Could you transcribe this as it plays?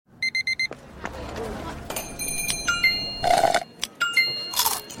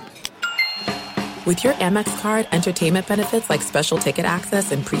With your Amex card, entertainment benefits like special ticket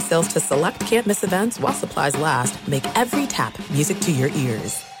access and pre-sales to select can't-miss events while supplies last make every tap music to your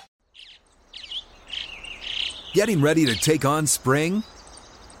ears. Getting ready to take on spring?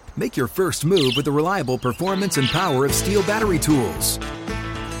 Make your first move with the reliable performance and power of Steel battery tools.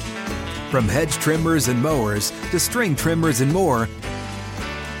 From hedge trimmers and mowers to string trimmers and more,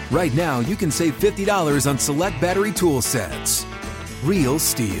 right now you can save $50 on select battery tool sets. Real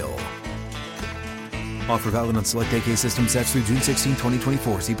Steel. Offer valid on select AK system sets through June 16,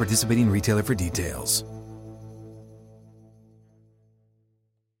 2024. See participating retailer for details.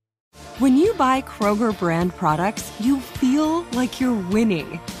 When you buy Kroger brand products, you feel like you're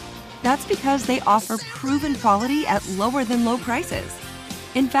winning. That's because they offer proven quality at lower than low prices.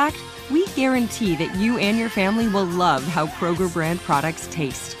 In fact, we guarantee that you and your family will love how Kroger brand products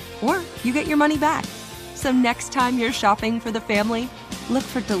taste, or you get your money back. So next time you're shopping for the family, look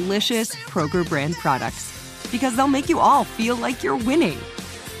for delicious Kroger brand products, because they'll make you all feel like you're winning.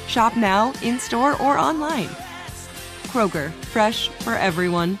 Shop now, in-store, or online. Kroger, fresh for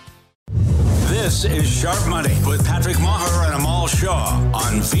everyone. This is Sharp Money with Patrick Maher and Amal Shaw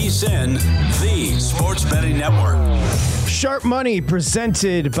on VSiN, the Sports Betting Network. Sharp Money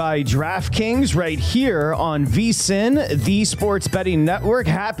presented by DraftKings right here on VSiN, the Sports Betting Network.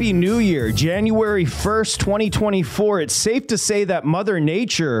 Happy New Year, January 1st, 2024. It's safe to say that Mother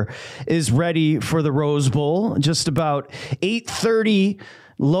Nature is ready for the Rose Bowl. Just about 8:30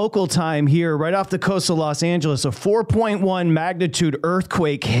 local time here, right off the coast of Los Angeles, a 4.1 magnitude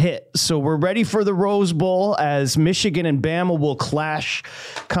earthquake hit. So we're ready for the Rose Bowl as Michigan and Bama will clash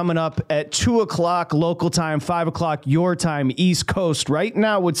coming up at 2 o'clock local time, 5 o'clock your time, East Coast. Right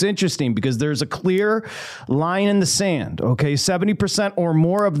now, what's interesting, because there's a clear line in the sand, okay? 70% or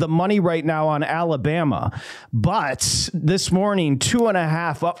more of the money right now on Alabama. But this morning,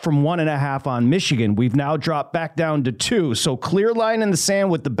 2.5 up from 1.5 on Michigan. We've now dropped back down to 2. So clear line in the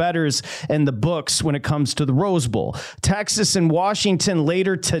sand with the bettors and the books when it comes to the Rose Bowl. Texas and Washington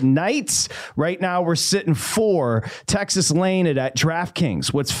later tonight. Right now we're sitting 4. Texas laying it at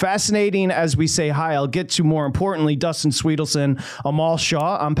DraftKings. What's fascinating as we say hi, I'll get to more importantly, Dustin Sweetelson, Amal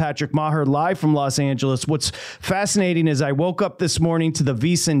Shaw. I'm Patrick Maher live from Los Angeles. What's fascinating is I woke up this morning to the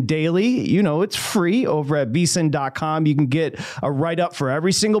VSiN Daily. You know, it's free over at VSiN.com. You can get a write-up for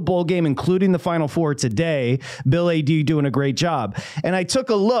every single bowl game, including the Final Four today. Bill A.D. doing a great job. And I took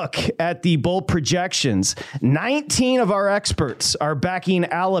a look at the bowl projections. 19 of our experts are backing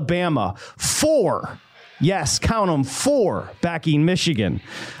Alabama. 4, yes, count them, 4 backing Michigan.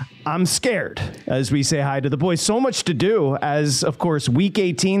 I'm scared as we say hi to the boys. So much to do as, of course, week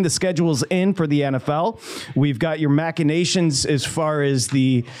 18, the schedule's in for the NFL. We've got your machinations as far as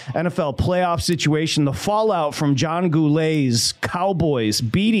the NFL playoff situation, the fallout from John Goulet's Cowboys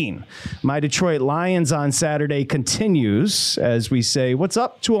beating my Detroit Lions on Saturday continues as we say, what's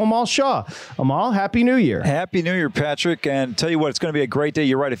up to Amal Shaw? Amal, Happy New Year. Happy New Year, Patrick. And tell you what, it's going to be a great day.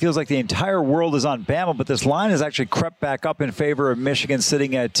 You're right. It feels like the entire world is on Bama, but this line has actually crept back up in favor of Michigan,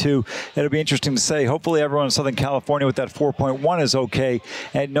 sitting at 2. It'll be interesting to say. Hopefully everyone in Southern California with that 4.1 is okay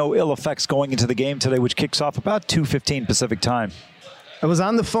and no ill effects going into the game today, which kicks off about 2:15 Pacific time. I was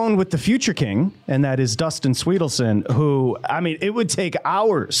on the phone with the future king, and that is Dustin Sweetelson, who, I mean, it would take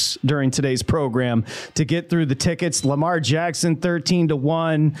hours during today's program to get through the tickets. Lamar Jackson,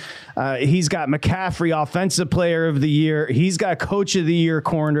 13-1. He's got McCaffrey, Offensive Player of the Year. He's got Coach of the Year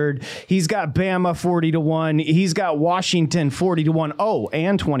cornered. He's got Bama, 40-1. He's got Washington, 40-1. Oh,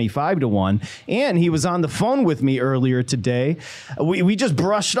 and 25-1. And he was on the phone with me earlier today. We just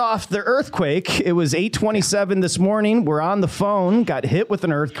brushed off the earthquake. It was 8:27 this morning. We're on the phone, got hit with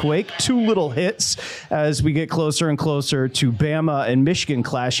an earthquake, 2 little hits as we get closer and closer to Bama and Michigan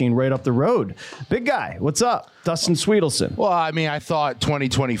clashing right up the road. Big guy, what's up? Dustin Sweetelson. Well, I mean, I thought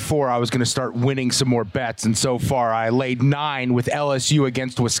 2024 I was going to start winning some more bets, and so far I laid 9 with LSU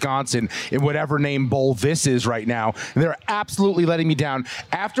against Wisconsin in whatever name bowl this is right now, and they're absolutely letting me down.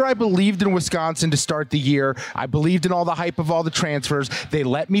 After I believed in Wisconsin to start the year, I believed in all the hype of all the transfers. They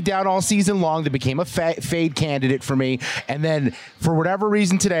let me down all season long. They became a fade candidate for me, and then for whatever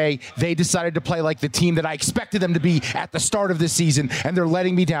reason today, they decided to play like the team that I expected them to be at the start of this season, and they're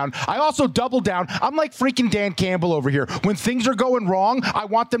letting me down. I also doubled down. I'm like freaking Dan Campbell over here. When things are going wrong, I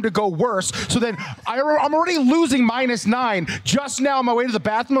want them to go worse. So then I'm already losing -9. Just now on my way to the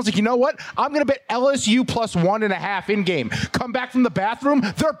bathroom, I was like, you know what? I'm going to bet LSU plus 1.5 in game. Come back from the bathroom,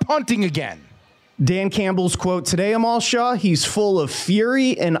 they're punting again. Dan Campbell's quote today, Amal Shaw, he's full of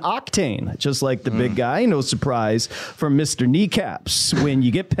fury and octane, just like the big guy. No surprise from Mr. Kneecaps. When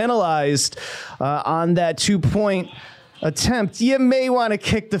you get penalized on that 2-point attempt, you may want to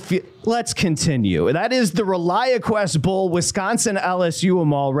kick the field. Let's continue. That is the ReliaQuest Bowl, Wisconsin LSU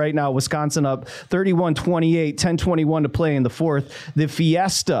Amal. Right now, Wisconsin up 31-28, 10-21 to play in the fourth. The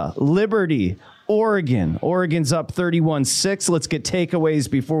Fiesta, Liberty, Oregon. Oregon's up 31-6. Let's get takeaways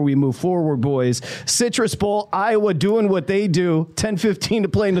before we move forward, boys. Citrus Bowl, Iowa doing what they do. 10-15 to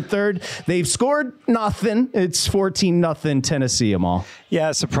play in the third. They've scored nothing. It's 14-0 Tennessee, Amal.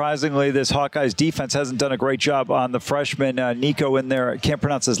 Yeah, surprisingly, this Hawkeyes defense hasn't done a great job on the freshman Nico in there. I can't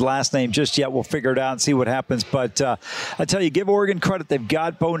pronounce his last name just yet. We'll figure it out and see what happens. But I tell you, give Oregon credit. They've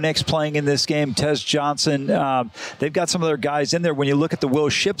got Bo Nix playing in this game, Tez Johnson. They've got some of their guys in there. When you look at the Will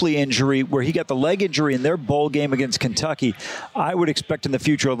Shipley injury, where he got the leg injury in their bowl game against Kentucky, I would expect in the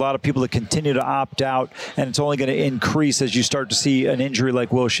future a lot of people to continue to opt out, and it's only going to increase as you start to see an injury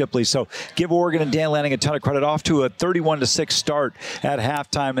like Will Shipley. So give Oregon and Dan Lanning a ton of credit. Off to a 31-6 start at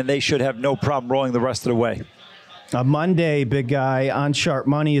halftime, and they should have no problem rolling the rest of the way. A Monday, big guy, on Sharp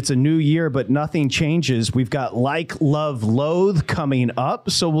Money. It's a new year, but nothing changes. We've got Like, Love, Loathe coming up,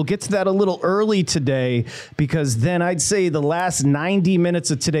 so we'll get to that a little early today, because then I'd say the last 90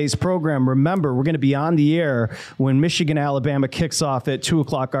 minutes of today's program, remember, we're going to be on the air when Michigan, Alabama kicks off at 2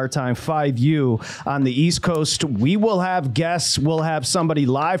 o'clock our time, 5U on the East Coast. We will have guests. We'll have somebody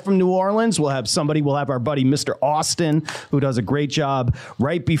live from New Orleans. We'll have our buddy, Mr. Austin, who does a great job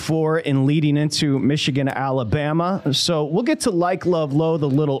right before and leading into Michigan, Alabama. So we'll get to Like, Love, Loathe a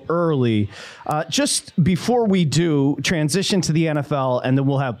little early. Just before we do, transition to the NFL, and then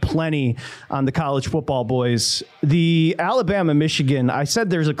we'll have plenty on the college football, boys. The Alabama-Michigan, I said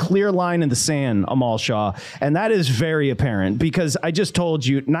there's a clear line in the sand, Amal Shaw, and that is very apparent because I just told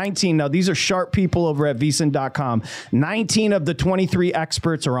you 19. Now, these are sharp people over at vsin.com. 19 of the 23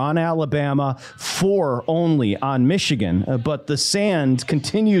 experts are on Alabama, 4 only on Michigan. But the sand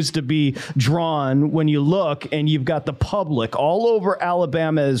continues to be drawn when you look, and you've got the public all over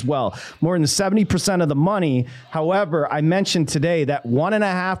Alabama as well. More than 70% of the money. However, I mentioned today that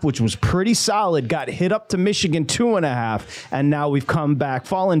 1.5, which was pretty solid, got hit up to Michigan 2.5, and now we've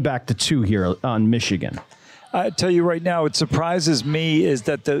fallen back to 2 here on Michigan. I tell you right now, it surprises me is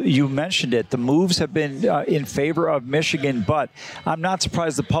that you mentioned it. The moves have been in favor of Michigan, but I'm not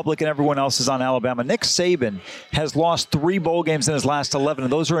surprised the public and everyone else is on Alabama. Nick Saban has lost 3 bowl games in his last 11,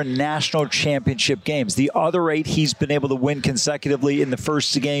 and those are in national championship games. The other 8 he's been able to win consecutively in the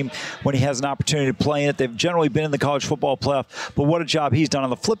first game when he has an opportunity to play in it. They've generally been in the college football playoff, but what a job he's done. On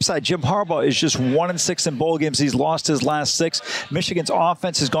the flip side, Jim Harbaugh is just 1-6 in bowl games. He's lost his last 6. Michigan's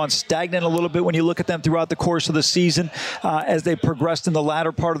offense has gone stagnant a little bit when you look at them throughout the course of the season as they progressed in the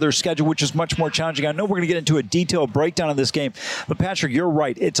latter part of their schedule, which is much more challenging. I know we're going to get into a detailed breakdown of this game, but Patrick, you're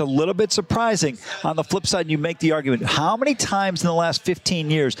right. It's a little bit surprising. On the flip side, you make the argument, how many times in the last 15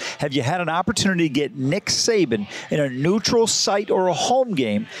 years have you had an opportunity to get Nick Saban in a neutral site or a home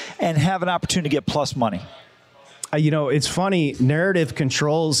game and have an opportunity to get plus money? It's funny. Narrative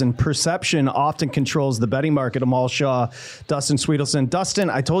controls and perception often controls the betting market. Amal Shaw, Dustin Sweetelson. Dustin,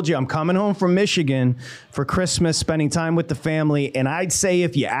 I told you I'm coming home from Michigan for Christmas, spending time with the family. And I'd say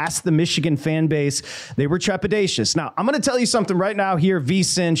if you ask the Michigan fan base, they were trepidatious. Now, I'm going to tell you something right now here,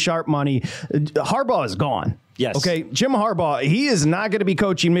 VSiN, Sharp Money. Harbaugh is gone. Yes. Okay, Jim Harbaugh, he is not going to be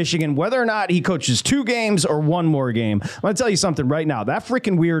coaching Michigan, whether or not he coaches 2 games or 1 more game. I'm going to tell you something right now. That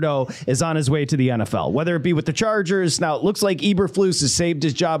freaking weirdo is on his way to the NFL, whether it be with the Chargers. Now, it looks like Eberflus has saved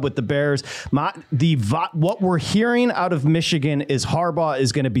his job with the Bears. What we're hearing out of Michigan is Harbaugh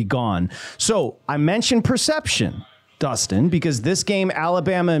is going to be gone. So I mentioned perception, Dustin, because this game,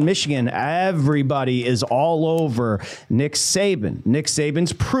 Alabama and Michigan, everybody is all over Nick Saban. Nick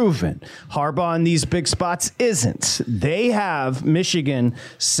Saban's proven. Harbaugh in these big spots isn't. They have Michigan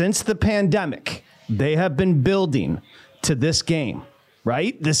since the pandemic. They have been building to this game,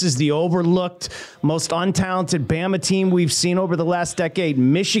 right? This is the overlooked, most untalented Bama team we've seen over the last decade.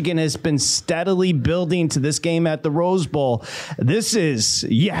 Michigan has been steadily building to this game at the Rose Bowl.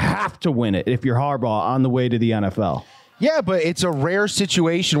 You have to win it if you're Harbaugh on the way to the NFL. Yeah, but it's a rare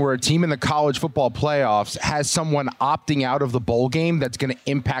situation where a team in the college football playoffs has someone opting out of the bowl game that's going to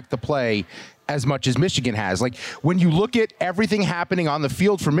impact the play as much as Michigan has. Like, when you look at everything happening on the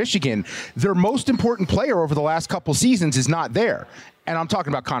field for Michigan, their most important player over the last couple seasons is not there. And I'm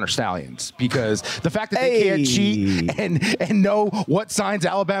talking about Connor Stallions, because the fact that they can't cheat and know what signs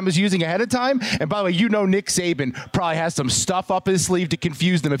Alabama's using ahead of time. And by the way, Nick Saban probably has some stuff up his sleeve to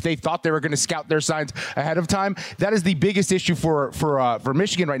confuse them if they thought they were going to scout their signs ahead of time. That is the biggest issue for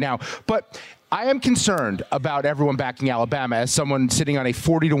Michigan right now. But I am concerned about everyone backing Alabama. As someone sitting on a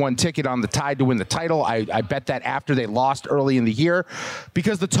 40-1 ticket on the Tide to win the title, I bet that after they lost early in the year,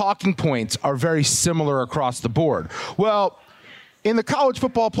 because the talking points are very similar across the board. Well, in the college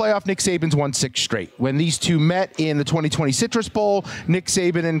football playoff, Nick Saban's won 6 straight. When these two met in the 2020 Citrus Bowl, Nick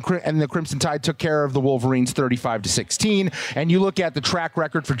Saban and the Crimson Tide took care of the Wolverines 35-16. And you look at the track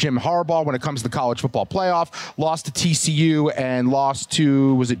record for Jim Harbaugh when it comes to the college football playoff, lost to TCU and lost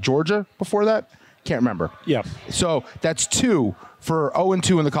to, was it Georgia before that? Can't remember. Yeah. So that's 2 for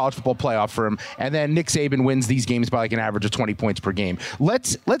 0-2 in the college football playoff for him. And then Nick Saban wins these games by like an average of 20 points per game.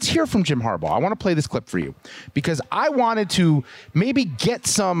 Let's hear from Jim Harbaugh. I want to play this clip for you because I wanted to maybe get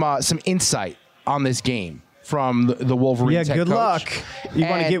some insight on this game from the Wolverines head coach. Yeah, good luck. You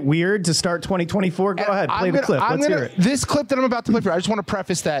want to get weird to start 2024? Go ahead, play the clip. Let's hear it. This clip that I'm about to play for you, I just want to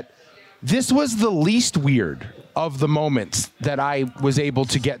preface that this was the least weird of the moments that I was able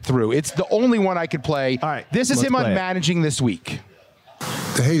to get through. It's the only one I could play. All right, this is him on Managing This Week.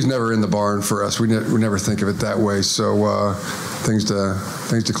 The hay's never in the barn for us. We never think of it that way. So things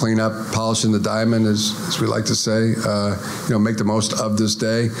to clean up, polishing the diamond, as we like to say. Make the most of this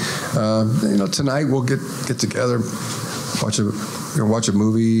day. Tonight we'll get together, watch a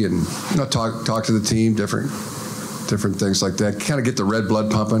movie, and talk to the team, different things like that. Kind of get the red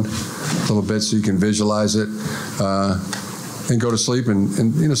blood pumping a little bit so you can visualize it. And go to sleep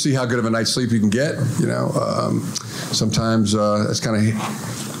and see how good of a night's sleep you can get. Sometimes it's kind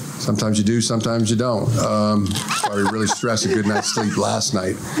of. Sometimes you do, sometimes you don't. That's why we really stress a good night's sleep last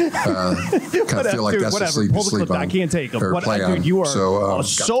night. Kind of feel like that's the sleep you sleep on. I can't take him. Dude, you are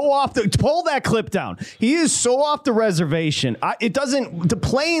so off the. Pull that clip down. He is so off the reservation. The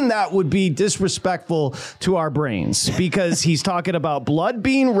playing that would be disrespectful to our brains because he's talking about blood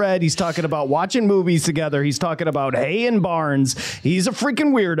being red. He's talking about watching movies together. He's talking about hay and barns. He's a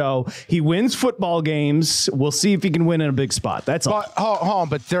freaking weirdo. He wins football games. We'll see if he can win in a big spot. That's all.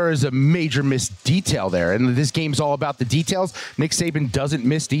 But there is a major missed detail there, and this game's all about the details. Nick Saban doesn't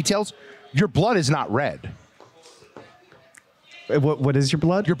miss details. Your blood is not red. What is your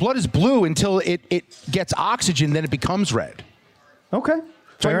blood? Your blood is blue until it gets oxygen, then it becomes red. Okay.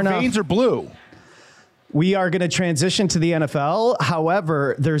 So your veins are blue. We are going to transition to the NFL.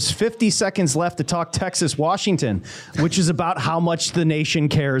 However, there's 50 seconds left to talk Texas-Washington, which is about how much the nation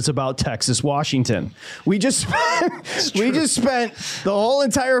cares about Texas-Washington. We just spent the whole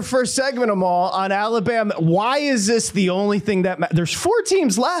entire first segment of all on Alabama. Why is this the only thing that matters? There's 4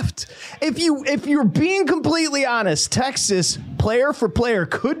 teams left. If you're being completely honest, Texas, player for player,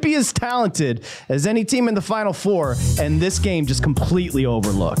 could be as talented as any team in the Final Four, and this game just completely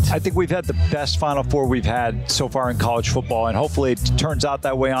overlooked. I think we've had the best Final Four we've had so far in college football, and hopefully it turns out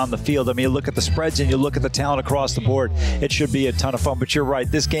that way on the field. I mean, you look at the spreads and you look at the talent across the board, it should be a ton of fun, but you're right,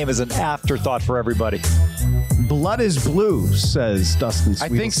 this game is an afterthought for everybody. Blood is blue, says Dustin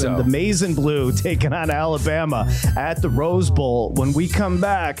Sweetson. I think so. The Maize and Blue taking on Alabama at the Rose Bowl. When we come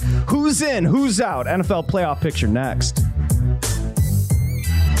back, who's in, who's out? NFL playoff picture next.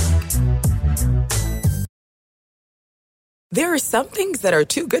 There are some things that are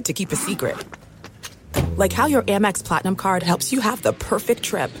too good to keep a secret. Like how your Amex Platinum card helps you have the perfect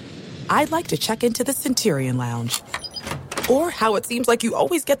trip. I'd like to check into the Centurion Lounge. Or how it seems like you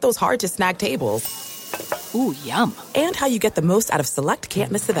always get those hard-to-snag tables. Ooh, yum. And how you get the most out of select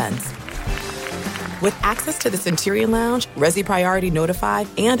can't-miss events. With access to the Centurion Lounge, Resi Priority Notified,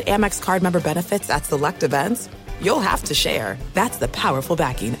 and Amex card member benefits at select events, you'll have to share. That's the powerful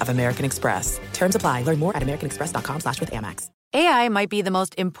backing of American Express. Terms apply. Learn more at americanexpress.com/withAmex. AI might be the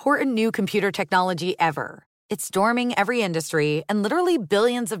most important new computer technology ever. It's storming every industry, and literally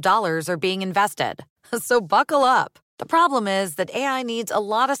billions of dollars are being invested. So buckle up. The problem is that AI needs a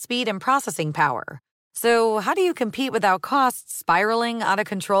lot of speed and processing power. So how do you compete without costs spiraling out of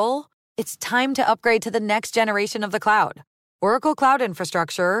control? It's time to upgrade to the next generation of the cloud. Oracle Cloud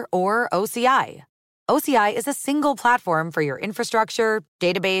Infrastructure, or OCI. OCI is a single platform for your infrastructure,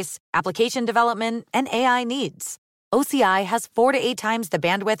 database, application development, and AI needs. OCI has 4 to 8 times the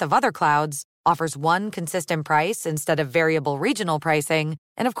bandwidth of other clouds, offers one consistent price instead of variable regional pricing,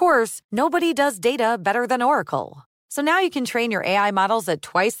 and of course, nobody does data better than Oracle. So now you can train your AI models at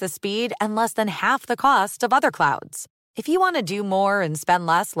twice the speed and less than half the cost of other clouds. If you want to do more and spend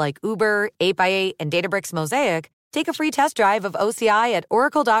less like Uber, 8x8, and Databricks Mosaic, take a free test drive of OCI at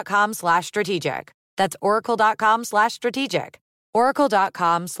oracle.com/strategic. That's oracle.com/strategic.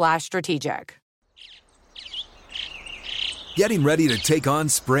 Oracle.com/strategic. Getting ready to take on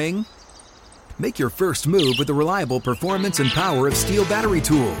spring? Make your first move with the reliable performance and power of Steel battery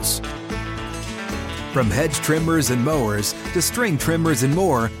tools. From hedge trimmers and mowers to string trimmers and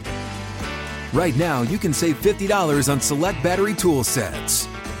more, right now you can save $50 on select battery tool sets.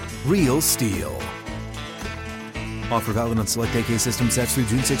 Real Steel. Offer valid on select AK system sets through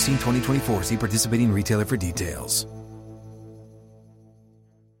June 16, 2024. See participating retailer for details.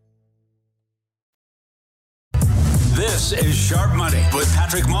 This is Sharp Money with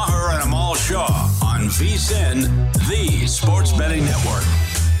Patrick Maher and Amal Shaw on VSiN, the Sports Betting Network.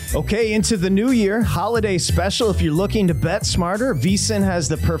 Okay, into the new year, holiday special. If you're looking to bet smarter, VSiN has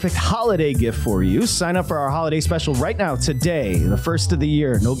the perfect holiday gift for you. Sign up for our holiday special right now, today, the first of the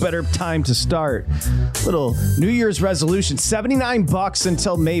year. No better time to start. Little New Year's resolution, $79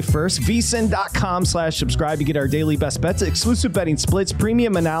 until May 1st. VSiN.com/subscribe. You get our daily best bets, exclusive betting splits,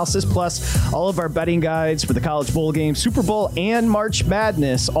 premium analysis, plus all of our betting guides for the College Bowl game, Super Bowl, and March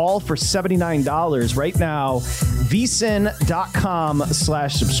Madness, all for $79 right now.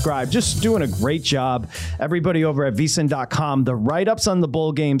 VSiN.com/subscribe. Just doing a great job. Everybody over at VSiN.com. The write-ups on the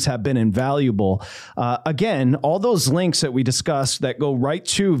bowl games have been invaluable. Again, all those links that we discussed that go right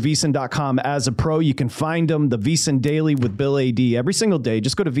to VSiN.com as a pro, you can find them. The VSiN Daily with Bill A.D. every single day.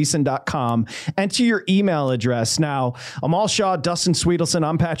 Just go to VSiN.com. Enter your email address. Now, Amal Shaw, Dustin Sweetelson,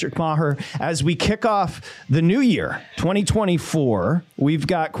 I'm Patrick Maher. As we kick off the new year, 2024, we've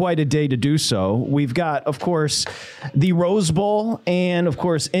got quite a day to do so. We've got, of course, the Rose Bowl and, of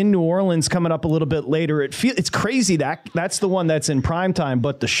course, in New Orleans coming up a little bit later. It's crazy that's the one that's in prime time,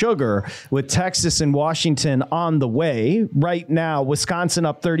 but the sugar with Texas and Washington on the way right now. Wisconsin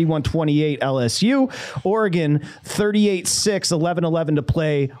up 31-28 LSU, Oregon 38-6, 11-11 to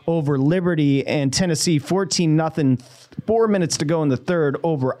play over Liberty, and Tennessee 14-0, 4 minutes to go in the third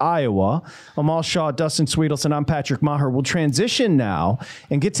over Iowa. Amal Shaw, Dustin Sweetelson, I'm Patrick Maher. We'll transition now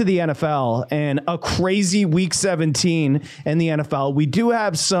and get to the NFL and a crazy week 17 in the NFL. We do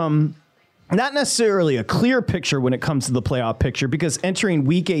have some, not necessarily a clear picture when it comes to the playoff picture, because entering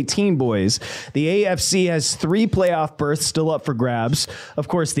week 18, boys, the AFC has 3 playoff berths still up for grabs. Of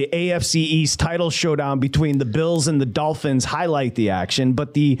course, the AFC East title showdown between the Bills and the Dolphins highlight the action,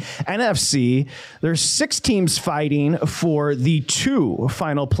 but the NFC, there's 6 teams fighting for the 2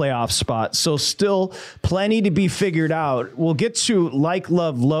 final playoff spots, so still plenty to be figured out. We'll get to like,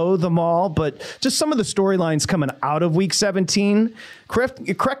 love, loathe them all, but just some of the storylines coming out of week 17.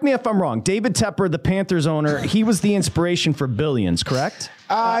 Correct me if I'm wrong. David Tepper, the Panthers owner, he was the inspiration for Billions, correct?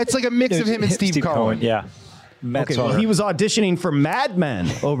 It's like a mix of him and Steve Cohen. Yeah. Okay, well, he was auditioning for Mad Men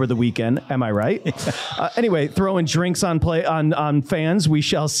over the weekend. Am I right? Anyway, throwing drinks on fans. We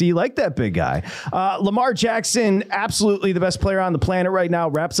shall see. Like that big guy. Lamar Jackson, absolutely the best player on the planet right now.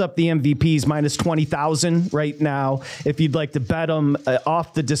 Wraps up the MVPs minus 20,000 right now. If you'd like to bet him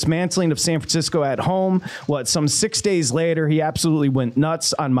off the dismantling of San Francisco at home, some 6 days later, he absolutely went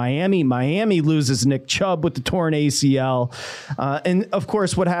nuts on Miami. Miami loses Nick Chubb with the torn ACL. And of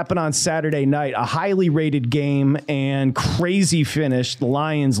course, what happened on Saturday night, a highly rated game and crazy finish. The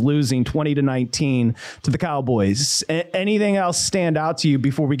Lions losing 20-19 to the Cowboys. Anything else stand out to you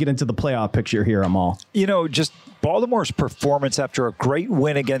before we get into the playoff picture here, Amal? Just Baltimore's performance after a great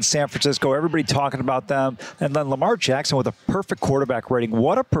win against San Francisco, everybody talking about them, and then Lamar Jackson with a perfect quarterback rating.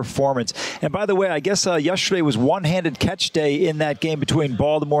 What a performance. And by the way, I guess yesterday was one-handed catch day in that game between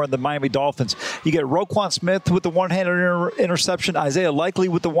Baltimore and the Miami Dolphins. You get Roquan Smith with the one-handed interception, Isaiah Likely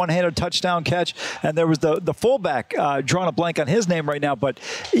with the one-handed touchdown catch, and there was the fullback, drawing a blank on his name right now, but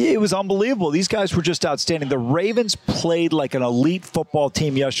it was unbelievable. These guys were just outstanding. The Ravens played like an elite football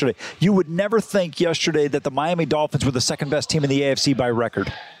team yesterday. You would never think yesterday that the Miami Dolphins were the second best team in the AFC by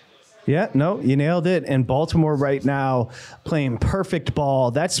record. Yeah, no, you nailed it. And Baltimore right now playing perfect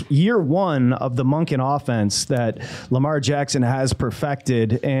ball. That's year 1 of the Monken offense that Lamar Jackson has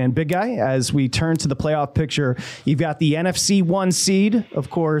perfected. And big guy, as we turn to the playoff picture, you've got the NFC 1 seed,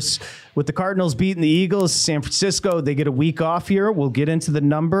 of course, with the Cardinals beating the Eagles. San Francisco, they get a week off here. We'll get into the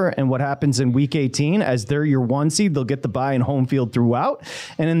number and what happens in week 18. As they're your 1 seed, they'll get the bye in home field throughout.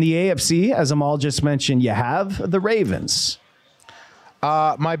 And in the AFC, as Amal just mentioned, you have the Ravens.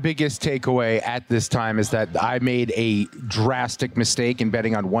 My biggest takeaway at this time is that I made a drastic mistake in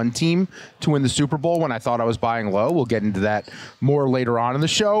betting on one team to win the Super Bowl when I thought I was buying low. We'll get into that more later on in the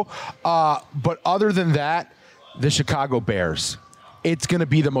show. But other than that, the Chicago Bears. It's going to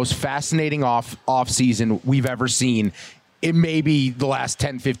be the most fascinating off season we've ever seen. It may be the last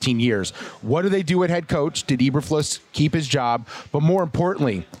 10, 15 years. What do they do at head coach? Did Eberflus keep his job? But more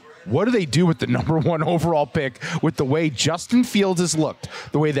importantly, What do they do with the number 1 overall pick with the way Justin Fields has looked,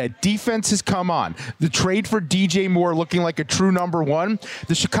 the way that defense has come on, the trade for DJ Moore looking like a true number 1?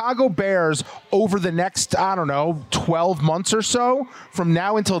 The Chicago Bears over the next, 12 months or so from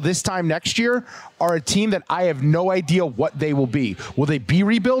now until this time next year are a team that I have no idea what they will be. Will they be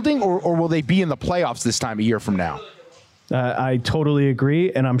rebuilding or will they be in the playoffs this time a year from now? I totally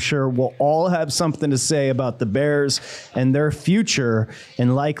agree, and I'm sure we'll all have something to say about the Bears and their future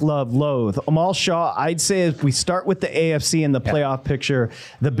in like, love, loathe. Amal Shaw, I'd say if we start with the AFC and the playoff picture,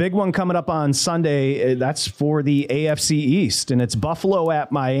 the big one coming up on Sunday, that's for the AFC East, and it's Buffalo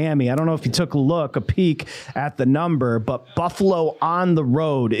at Miami. I don't know if you took a peek at the number, but Buffalo on the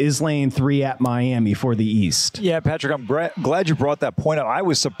road is laying 3 at Miami for the East. Yeah, Patrick, I'm glad you brought that point up. I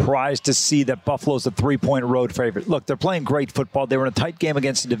was surprised to see that Buffalo's a 3-point road favorite. Look, they're playing great football. They were in a tight game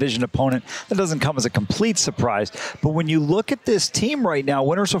against a division opponent. That doesn't come as a complete surprise. But when you look at this team right now,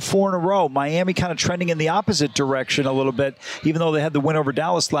 winners of 4 in a row, Miami kind of trending in the opposite direction a little bit, even though they had the win over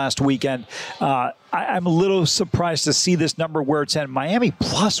Dallas last weekend. I'm a little surprised to see this number where it's at. Miami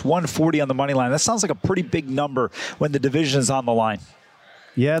plus 140 on the money line. That sounds like a pretty big number when the division is on the line.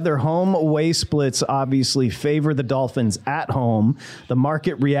 Yeah, their home-away splits obviously favor the Dolphins at home. The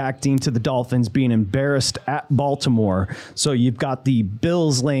market reacting to the Dolphins being embarrassed at Baltimore. So you've got the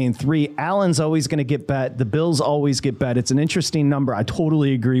Bills laying 3. Allen's always going to get bet. The Bills always get bet. It's an interesting number. I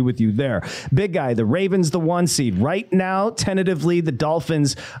totally agree with you there. Big guy, the Ravens, the 1 seed. Right now, tentatively, the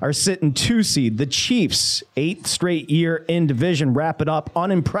Dolphins are sitting 2 seed. The Chiefs, 8th straight year in division, wrap it up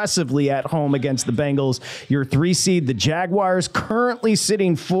unimpressively at home against the Bengals. Your 3 seed, the Jaguars, currently sitting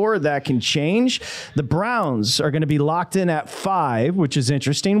 4. That can change. The Browns are going to be locked in at 5, which is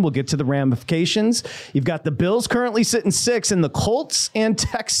interesting. We'll get to the ramifications. You've got the Bills currently sitting 6, and the Colts and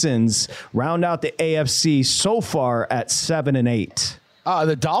Texans round out the AFC so far at 7 and 8.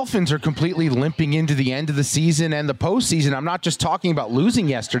 The Dolphins are completely limping into the end of the season and the postseason. I'm not just talking about losing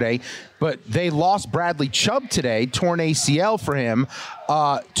yesterday, but they lost Bradley Chubb today, torn ACL for him.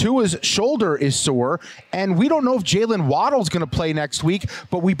 Tua's shoulder is sore, and we don't know if Jalen Waddle's going to play next week,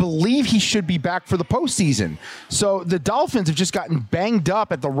 but we believe he should be back for the postseason. So the Dolphins have just gotten banged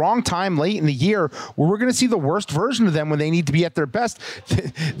up at the wrong time late in the year where we're going to see the worst version of them when they need to be at their best.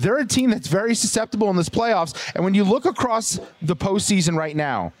 They're a team that's very susceptible in this playoffs, and when you look across the postseason right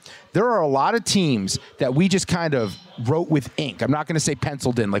now, there are a lot of teams that we just kind of wrote with ink. I'm not going to say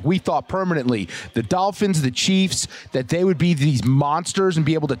penciled in. Like we thought permanently, the Dolphins, the Chiefs, that they would be these monsters and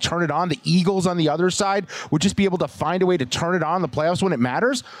be able to turn it on. The Eagles on the other side would just be able to find a way to turn it on in the playoffs when it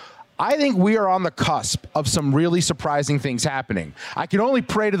matters. I think we are on the cusp of some really surprising things happening. I can only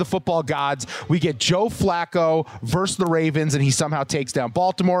pray to the football gods. We get Joe Flacco versus the Ravens, and he somehow takes down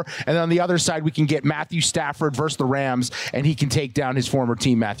Baltimore. And then on the other side, we can get Matthew Stafford versus the Rams, and he can take down his former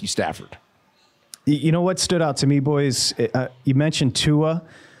team, Matthew Stafford. You know what stood out to me, boys? You mentioned Tua.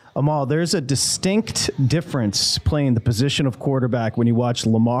 Amal, there's a distinct difference playing the position of quarterback when you watch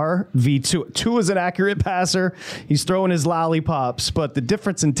Lamar v. Tua. Tua's an accurate passer. He's throwing his lollipops, but the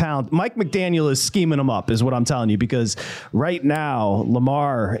difference in talent, Mike McDaniel is scheming him up, is what I'm telling you, because right now,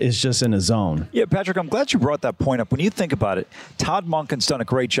 Lamar is just in a zone. Yeah, Patrick, I'm glad you brought that point up. When you think about it, Todd Monken's done a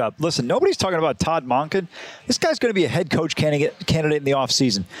great job. Listen, nobody's talking about Todd Monken. This guy's going to be a head coach candidate in the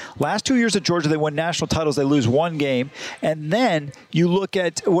offseason. Last 2 years at Georgia, they win national titles. They lose 1 game. And then you look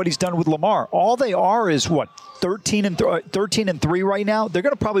at what he's done with Lamar. All they are is what? 13 and 3 right now. They're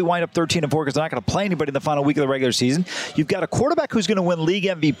going to probably wind up 13 and 4 because they're not going to play anybody in the final week of the regular season. You've got a quarterback who's going to win league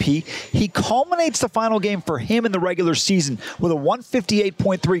MVP. He culminates the final game for him in the regular season with a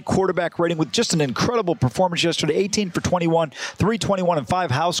 158.3 quarterback rating with just an incredible performance yesterday. 18 for 21, 321 and 5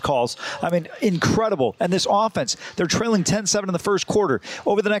 house calls. I mean, incredible. And this offense, they're trailing 10-7 in the first quarter.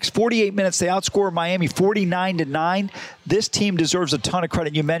 Over the next 48 minutes, they outscore Miami 49-9. This team deserves a ton of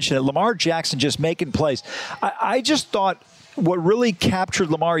credit. You mentioned it. Lamar Jackson just making plays. I just thought what really captured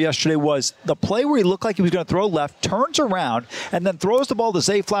Lamar yesterday was the play where he looked like he was going to throw left, turns around, and then throws the ball to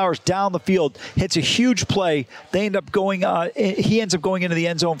Zay Flowers down the field, hits a huge play. They end up going, he ends up going into the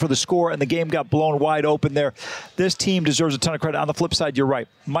end zone for the score, and the game got blown wide open there. This team deserves a ton of credit. On the flip side, you're right.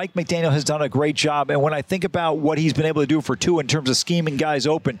 Mike McDaniel has done a great job, and when I think about what he's been able to do for Tua in terms of scheming guys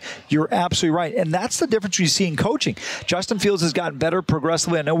open, you're absolutely right. And that's the difference you see in coaching. Justin Fields has gotten better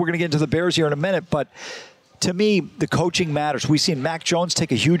progressively. I know we're going to get into the Bears here in a minute, but to me, the coaching matters. We've seen Mac Jones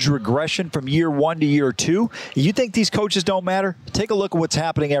take a huge regression from year 1 to year 2. You think these coaches don't matter? Take a look at what's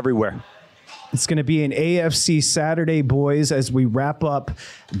happening everywhere. It's going to be an AFC Saturday, boys, as we wrap up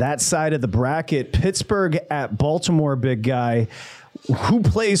that side of the bracket. Pittsburgh at Baltimore, big guy. who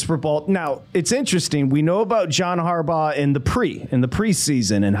plays for Baltimore? Now, it's interesting. We know about John Harbaugh in the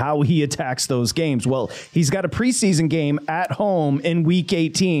preseason and how he attacks those games. Well, he's got a preseason game at home in Week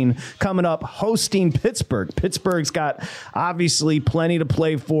 18 coming up, hosting Pittsburgh. Pittsburgh's got obviously plenty to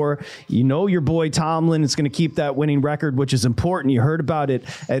play for. You know your boy Tomlin is going to keep that winning record, which is important. You heard about it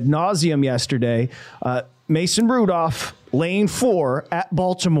ad nauseum yesterday. Mason Rudolph laying 4 at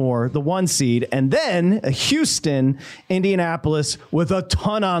Baltimore, the 1 seed, and then Houston, Indianapolis with a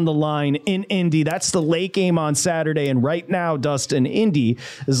ton on the line in Indy. That's the late game on Saturday, and right now, Dustin, Indy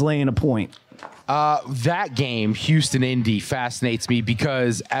is laying a point. That game, Houston-Indy, fascinates me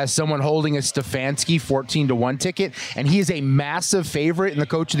because as someone holding a Stefanski 14-1 ticket, and he is a massive favorite in the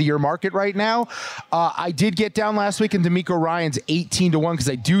Coach of the Year market right now, I did get down last week in DeMeco Ryans 18-1 because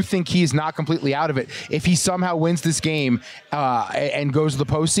I do think he's not completely out of it. If he somehow wins this game and goes to the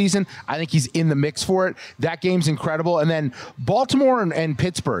postseason, I think he's in the mix for it. That game's incredible. And then Baltimore and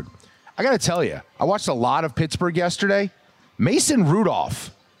Pittsburgh. I got to tell you, I watched a lot of Pittsburgh yesterday. Mason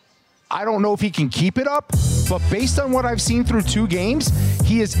Rudolph, I don't know if he can keep it up, but based on what I've seen through 2 games,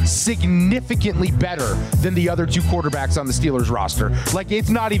 he is significantly better than the other 2 quarterbacks on the Steelers roster. Like, it's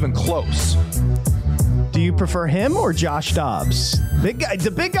not even close. Do you prefer him or Josh Dobbs?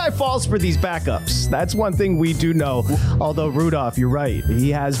 The big guy falls for these backups. That's one thing we do know. Although Rudolph, you're right.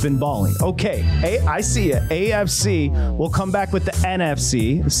 He has been balling. Okay, I see it. AFC, we'll come back with the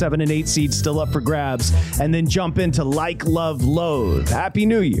NFC. 7 and 8 seeds still up for grabs. And then jump into like, love, loathe. Happy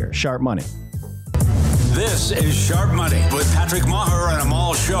New Year. Sharp Money. This is Sharp Money with Patrick Maher and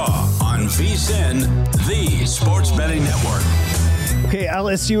Amal Shaw on VSiN, the Sports Betting Network. Okay,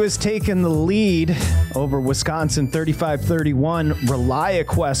 LSU has taken the lead over Wisconsin 35-31.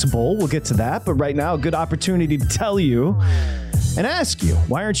 ReliaQuest Bowl. We'll get to that. But right now, a good opportunity to tell you and ask you,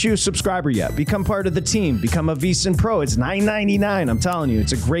 why aren't you a subscriber yet? Become part of the team. Become a VSiN Pro. It's $9.99. I'm telling you,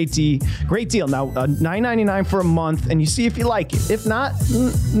 it's a great deal. Now, $9.99 for a month, and you see if you like it. If not,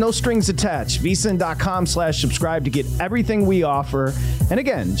 no strings attached. VSiN.com/subscribe to get everything we offer. And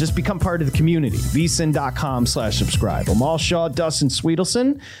again, just become part of the community. VSiN.com/subscribe. Amal Shaw, Dustin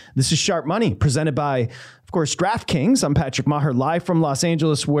Sweetelson. This is Sharp Money, presented by, of course, DraftKings. I'm Patrick Maher, live from Los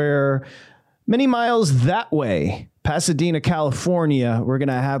Angeles, where many miles that way, Pasadena, California, we're going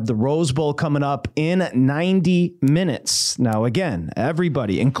to have the Rose Bowl coming up in 90 minutes. Now, again,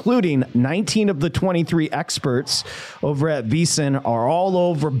 everybody, including 19 of the 23 experts over at VSiN, are all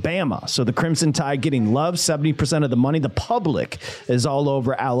over Bama. So the Crimson Tide getting love, 70% of the money. The public is all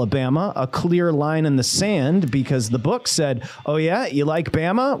over Alabama. A clear line in the sand because the book said, oh, yeah, you like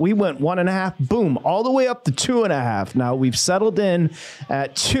Bama? We went 1.5, boom, all the way up to 2.5. Now, we've settled in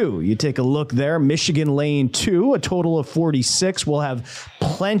at 2. You take a look there. Michigan laying 2, a total of 46. We'll have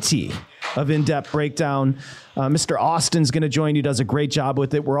plenty of in-depth breakdown. Mr. Austin's going to join you, does a great job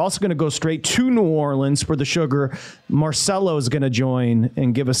with it. We're also going to go straight to New Orleans for the sugar. Marcelo is going to join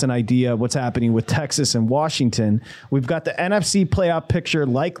and give us an idea of what's happening with Texas and Washington. We've got the NFC playoff picture,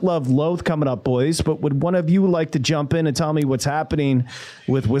 like, love, loathe coming up, boys. But would one of you like to jump in and tell me what's happening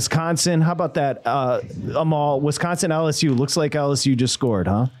with Wisconsin? How about that, Amal? Wisconsin, LSU. Looks like LSU just scored,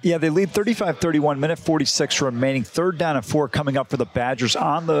 huh? Yeah, they lead 35-31, minute 46 remaining. 3rd down and 4 coming up for the Badgers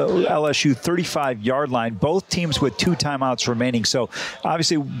on the LSU 35-yard line. Both teams with 2 timeouts remaining. So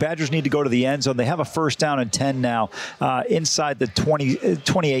obviously Badgers need to go to the end zone. They have a 1st down and 10 now inside the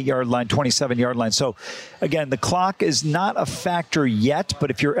 28-yard line, 27-yard line. So again, the clock is not a factor yet, but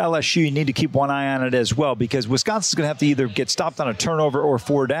if you're LSU, you need to keep one eye on it as well, because Wisconsin's going to have to either get stopped on a turnover or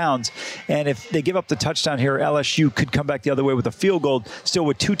 4 downs. And if they give up the touchdown here, LSU could come back the other way with a field goal, still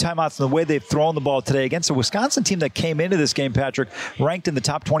with 2 timeouts in the way they've thrown the ball today against a Wisconsin team that came into this game, Patrick, ranked in the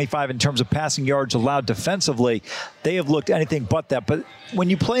top 25 in terms of passing yards allowed defensively. They have looked anything but that. But when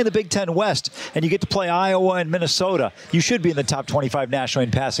you play in the Big Ten West and you get to play Iowa and Minnesota, you should be in the top 25 nationally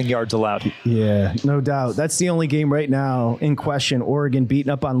in passing yards allowed. Yeah, no doubt. That's the only game right now in question. Oregon beating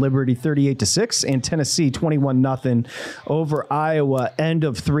up on Liberty 38-6 and Tennessee 21-0 over Iowa. End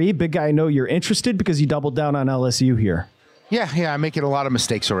of 3. Big guy, I know you're interested because you doubled down on LSU here. Yeah, I'm making a lot of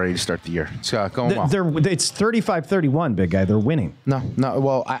mistakes already to start the year. It's going well. It's 35-31, big guy. They're winning. No.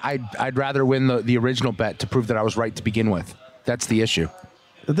 Well, I'd rather win the original bet to prove that I was right to begin with. That's the issue.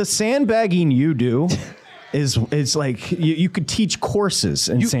 The sandbagging you do is like you could teach courses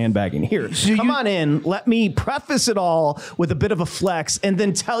in sandbagging. Here, come on in. Let me preface it all with a bit of a flex and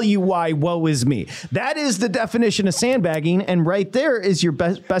then tell you why woe is me. That is the definition of sandbagging, and right there is your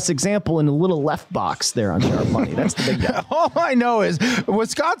best example in the little left box there on Sharp Money. That's the big guy. All I know is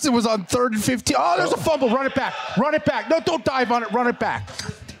Wisconsin was on 3rd and 15. Oh, there's a fumble. Run it back. No, don't dive on it. Run it back.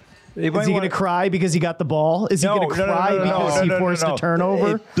 Is he going to cry because he got the ball? Is he going to cry because he forced a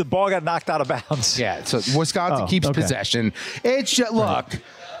turnover? The ball got knocked out of bounds. Yeah, so Wisconsin keeps possession. It's just, look,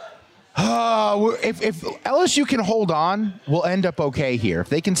 if LSU can hold on, we'll end up okay here. If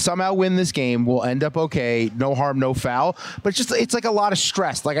they can somehow win this game, we'll end up okay. No harm, no foul. But it's like a lot of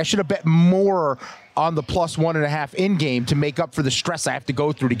stress. Like I should have bet more on the plus 1.5 in game to make up for the stress I have to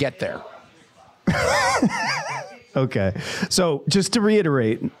go through to get there. Okay. So just to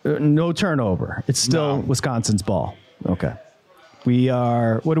reiterate, no turnover. It's still Wisconsin's ball. Okay.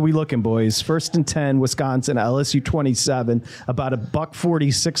 What are we looking, boys? 1st and 10, Wisconsin, LSU 27, about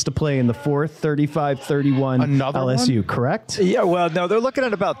 $1:46 to play in the fourth, 35-31 Another LSU, one? correct? Yeah, well, no, they're looking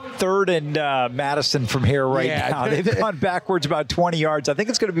at about 3rd and Madison from here now. They've gone backwards about 20 yards. I think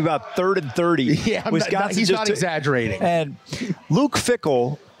it's going to be about 3rd and 30. Yeah, he's not exaggerating. And Luke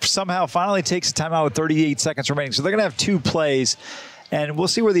Fickell somehow finally takes a timeout with 38 seconds remaining. So they're going to have 2 plays, and we'll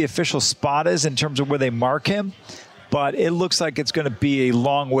see where the official spot is in terms of where they mark him. But it looks like it's going to be a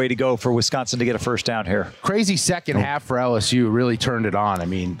long way to go for Wisconsin to get a first down here. Crazy second half for LSU. Really turned it on. I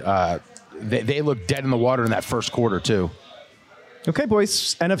mean, they looked dead in the water in that first quarter, too. Okay,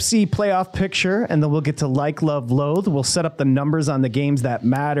 boys, NFC playoff picture, and then we'll get to like, love, loathe. We'll set up the numbers on the games that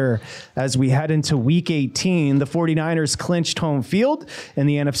matter as we head into Week 18. The 49ers clinched home field in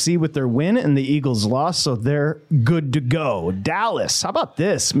the NFC with their win, and the Eagles lost, so they're good to go. Dallas, how about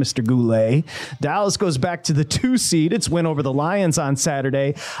this, Mr. Goulet? Dallas goes back to the 2 seed. Its win over the Lions on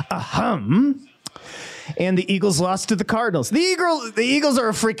Saturday. And the Eagles lost to the Cardinals. The Eagles are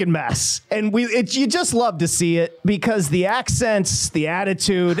a freaking mess. And you just love to see it because the accents, the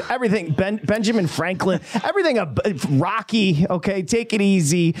attitude, everything, Benjamin Franklin, everything, Rocky, okay, take it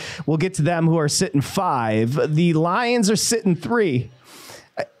easy. We'll get to them who are sitting 5. The Lions are sitting 3.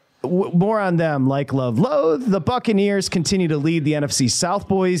 More on them, like, love, loathe. The Buccaneers continue to lead the NFC South,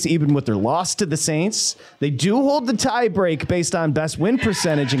 boys, even with their loss to the Saints. They do hold the tie break based on best win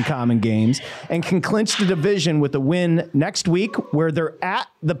percentage in common games and can clinch the division with a win next week where they're at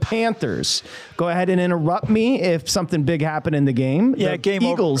the Panthers. Go ahead and interrupt me if something big happened in the game. Yeah, the game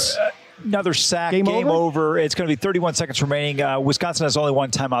Eagles. Over. Another sack, game over. It's going to be 31 seconds remaining. Wisconsin has only 1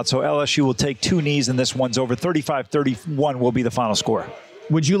 timeout, so LSU will take 2 knees, and this one's over. 35-31 will be the final score.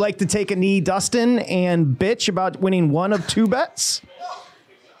 Would you like to take a knee, Dustin, and bitch about winning 1 of 2 bets?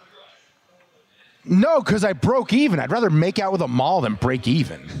 No, because I broke even. I'd rather make out with a mall than break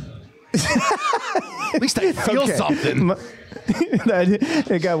even. At least I feel something.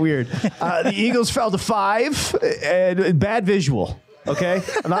 It got weird. The Eagles fell to 5, and bad visual. Okay,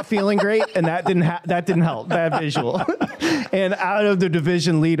 I'm not feeling great, and that didn't help. Bad visual. And out of the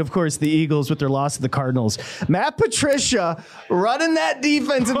division lead, of course, the Eagles with their loss to the Cardinals. Matt Patricia running that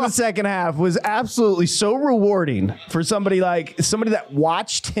defense in the second half was absolutely so rewarding for somebody that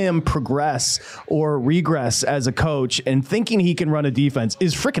watched him progress or regress as a coach and thinking he can run a defense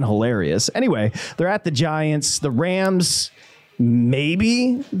is freaking hilarious. Anyway, they're at the Giants, the Rams.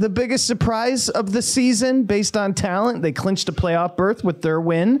 Maybe the biggest surprise of the season based on talent. They clinched a playoff berth with their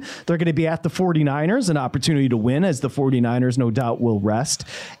win. They're going to be at the 49ers, an opportunity to win as the 49ers no doubt will rest.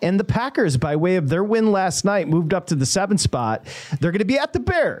 And the Packers, by way of their win last night, moved up to the 7th spot. They're going to be at the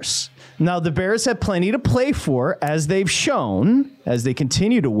Bears. Now, the Bears have plenty to play for, as they've shown, as they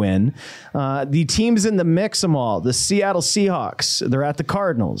continue to win. The teams in the mix, them all, the Seattle Seahawks, they're at the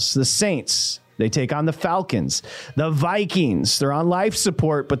Cardinals, the Saints, they take on the Falcons, the Vikings. They're on life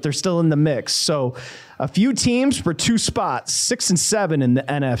support, but they're still in the mix. So a few teams for 2 spots, 6 and 7 in the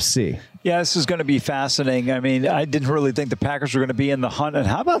NFC. Yeah, this is going to be fascinating. I mean, I didn't really think the Packers were going to be in the hunt. And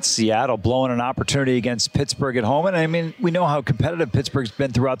how about Seattle blowing an opportunity against Pittsburgh at home? And I mean, we know how competitive Pittsburgh's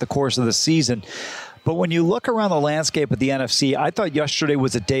been throughout the course of the season. But when you look around the landscape of the NFC, I thought yesterday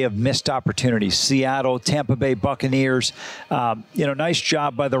was a day of missed opportunities. Seattle, Tampa Bay Buccaneers, nice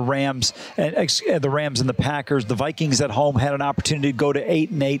job by the Rams and the Rams and the Packers. The Vikings at home had an opportunity to go to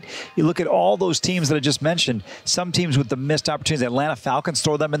 8-8. You look at all those teams that I just mentioned. Some teams with the missed opportunities. The Atlanta Falcons,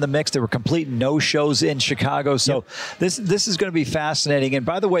 throw them in the mix. They were complete no-shows in Chicago. So this is going to be fascinating. And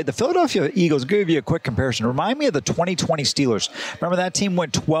by the way, the Philadelphia Eagles, I'll give you a quick comparison. Remind me of the 2020 Steelers. Remember that team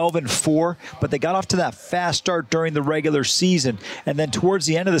went 12-4, but they got off to that fast start during the regular season, and then towards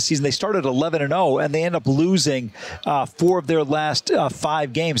the end of the season they started 11-0 and they end up losing 4 of their last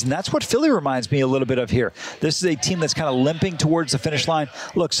 5 games, and that's what Philly reminds me a little bit of here. This is a team that's kind of limping towards the finish line.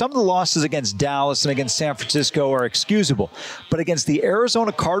 Look, some of the losses against Dallas and against San Francisco are excusable, but against the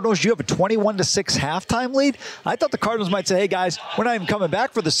Arizona Cardinals, you have a 21-6 halftime lead. I thought the Cardinals might say, hey guys, we're not even coming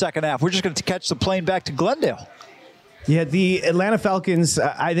back for the second half, we're just going to catch the plane back to Glendale. Yeah, the Atlanta Falcons,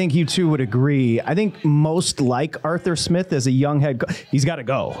 I think you two would agree. I think most like Arthur Smith as a young head coach. He's got to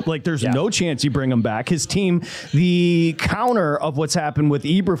go. Like, there's no chance you bring him back. His team, the counter of what's happened with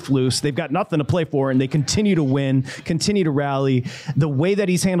Eberflus, they've got nothing to play for, and they continue to win, continue to rally. The way that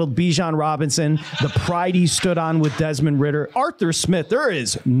he's handled Bijan Robinson, the pride he stood on with Desmond Ridder. Arthur Smith, there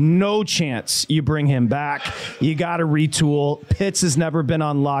is no chance you bring him back. You got to retool. Pitts has never been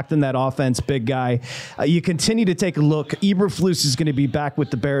unlocked in that offense, big guy. You continue to take a look. Eberflus is going to be back with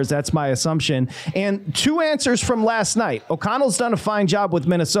the Bears. That's my assumption. And two answers from last night. O'Connell's done a fine job with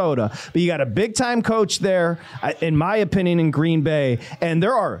Minnesota, but you got a big-time coach there, in my opinion, in Green Bay, and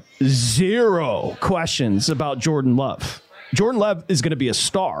there are zero questions about Jordan Love. Jordan Love is going to be a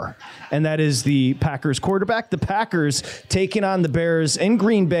star, and that is the Packers quarterback. The Packers taking on the Bears in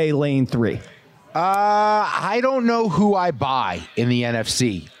Green Bay, lane 3. I don't know who I buy in the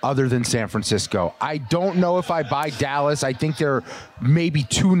NFC other than San Francisco. I don't know if I buy Dallas. I think they're maybe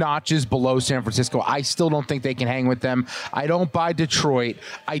 2 notches below San Francisco. I still don't think they can hang with them. I don't buy Detroit.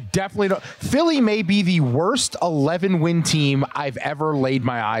 I definitely don't. Philly may be the worst 11-win team I've ever laid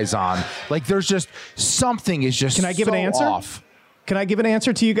my eyes on. Like, there's just something is just. Can I give so an answer? Off. Can I give an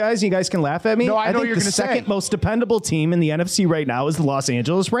answer to you guys? You guys can laugh at me. No, I know think you're going to say. The second most dependable team in the NFC right now is the Los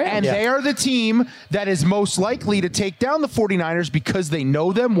Angeles Rams. And they are the team that is most likely to take down the 49ers because they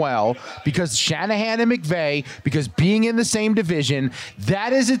know them well, because Shanahan and McVay, because being in the same division,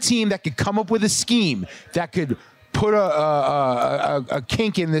 that is a team that could come up with a scheme that could put a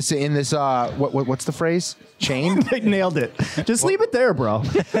kink in this what's the phrase? Chain? They nailed it. Just leave it there, bro.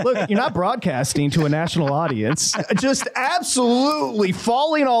 Look, you're not broadcasting to a national audience. Just absolutely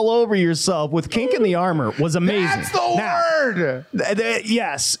falling all over yourself with kink in the armor was amazing. That's the word.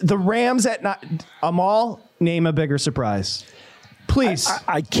 Yes, the Rams at Amal, name a bigger surprise. Please.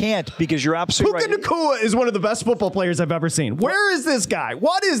 I can't, because you're absolutely Puka Nacua is one of the best football players I've ever seen. Where is this guy?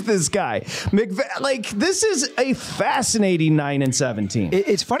 What is this guy? This is a fascinating 9-7 team.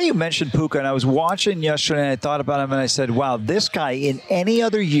 It's funny you mentioned Puka, and I was watching yesterday, and I thought about him, and I said, wow, this guy in any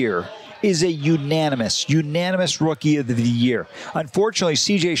other year is a unanimous rookie of the year. Unfortunately,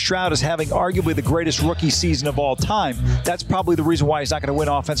 C.J. Stroud is having arguably the greatest rookie season of all time. That's probably the reason why he's not going to win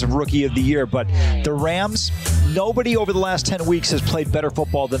Offensive Rookie of the Year. But the Rams, nobody over the last 10 weeks has played better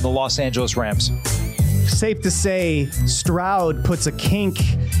football than the Los Angeles Rams. Safe to say, Stroud puts a kink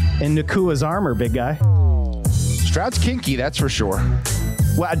in Nakua's armor, big guy. Stroud's kinky, that's for sure.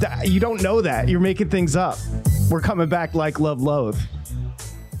 Well, you don't know that. You're making things up. We're coming back like Love Loathe.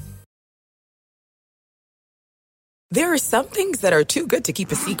 There are some things that are too good to keep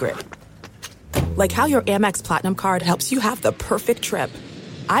a secret. Like how your Amex Platinum card helps you have the perfect trip.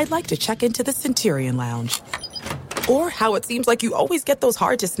 I'd like to check into the Centurion Lounge. Or how it seems like you always get those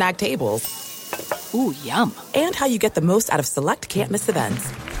hard-to-snag tables. Ooh, yum. And how you get the most out of select can't-miss events.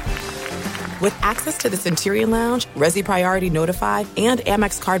 With access to the Centurion Lounge, Resi Priority Notify, and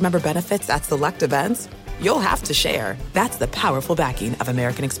Amex card member benefits at select events, you'll have to share. That's the powerful backing of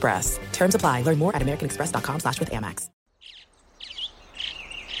American Express. Terms apply. Learn more at americanexpress.com/withAmex.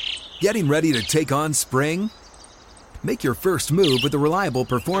 Getting ready to take on spring? Make your first move with the reliable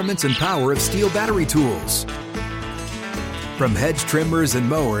performance and power of Steel battery tools. From hedge trimmers and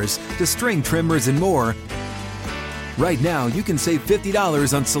mowers to string trimmers and more, right now you can save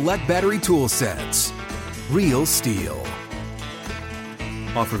 $50 on select battery tool sets. Real Steel.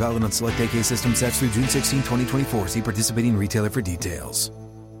 Offer valid on select AK system sets through June 16, 2024. See participating retailer for details.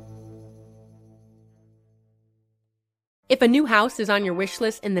 If a new house is on your wish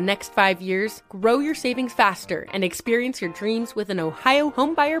list in the next 5 years, grow your savings faster and experience your dreams with an Ohio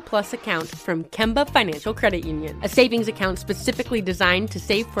Homebuyer Plus account from Kemba Financial Credit Union. A savings account specifically designed to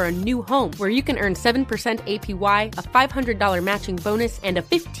save for a new home, where you can earn 7% APY, a $500 matching bonus, and a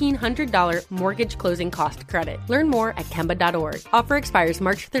 $1,500 mortgage closing cost credit. Learn more at Kemba.org. Offer expires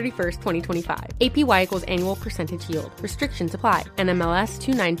March 31st, 2025. APY equals annual percentage yield. Restrictions apply. NMLS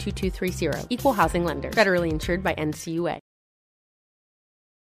 292230. Equal housing lender. Federally insured by NCUA.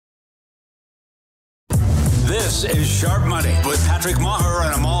 This is Sharp Money with Patrick Maher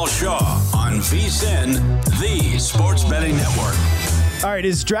and Amal Shaw on VSiN, the Sports Betting Network. All right,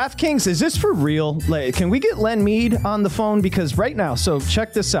 is this for real? Like, can we get Len Mead on the phone? Because right now, so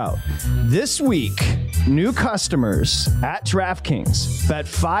check this out. This week, new customers at DraftKings bet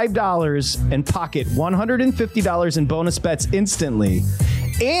 $5 and pocket $150 in bonus bets instantly.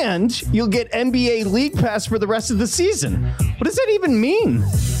 And you'll get NBA League Pass for the rest of the season. What does that even mean?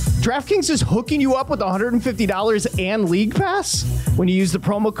 DraftKings is hooking you up with $150 and League Pass when you use the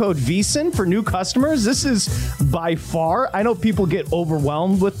promo code VSiN for new customers. This is by far, I know people get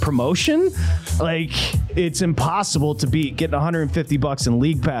overwhelmed with promotion. Like, it's impossible to beat getting $150 in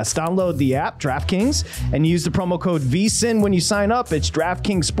League Pass. Download the app, DraftKings, and use the promo code VSIN when you sign up. It's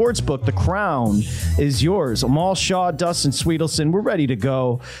DraftKings Sportsbook. The crown is yours. Amal Shaw, Dustin Sweetelson, we're ready to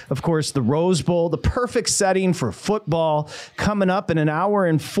go. Of course, the Rose Bowl, the perfect setting for football, coming up in an hour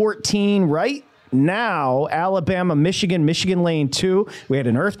and 14 right now. Alabama, Michigan Lane 2. We had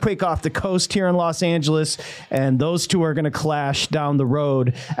an earthquake off the coast here in Los Angeles, and those two are going to clash down the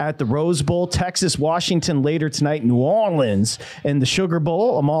road at the Rose Bowl. Texas, Washington later tonight, New Orleans in the Sugar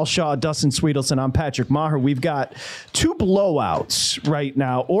Bowl. Amal Shaw, Dustin Sweetelson, I'm Patrick Maher. We've got two blowouts right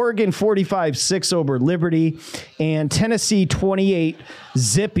now. Oregon 45-6 over Liberty, and Tennessee 28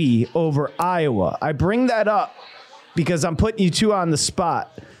 zippy over Iowa. I bring that up because I'm putting you two on the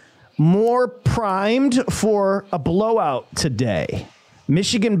spot. More primed for a blowout today.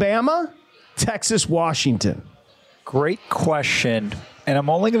 Michigan, Bama, Texas, Washington. Great question. And I'm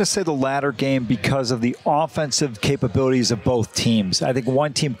only going to say the latter game because of the offensive capabilities of both teams. I think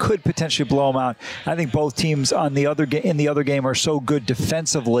one team could potentially blow them out. I think both teams in the other game are so good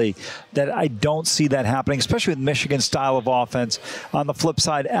defensively that I don't see that happening, especially with Michigan's style of offense. On the flip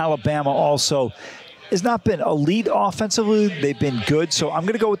side, Alabama also has not been elite offensively. They've been good. So I'm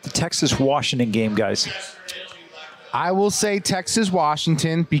going to go with the Texas-Washington game, guys. I will say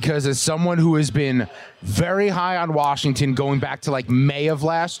Texas-Washington because as someone who has been very high on Washington going back to like May of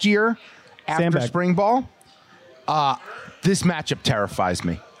last year after spring ball, this matchup terrifies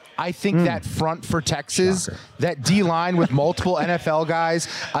me. I think that front for Texas, that D-line with multiple NFL guys,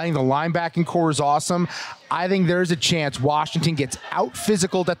 I think the linebacking core is awesome. I think there's a chance Washington gets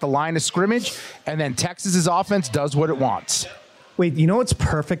out-physicaled at the line of scrimmage, and then Texas's offense does what it wants. Wait, you know what's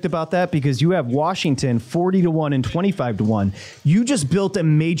perfect about that? Because you have Washington 40-1 and 25-1. You just built a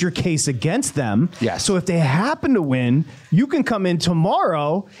major case against them. Yes. So if they happen to win, you can come in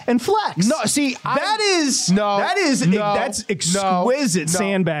tomorrow and flex. No, see, that's exquisite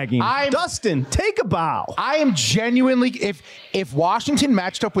sandbagging. Dustin, take a bow. I am genuinely, if Washington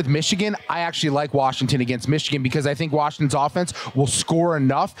matched up with Michigan, I actually like Washington against Michigan because I think Washington's offense will score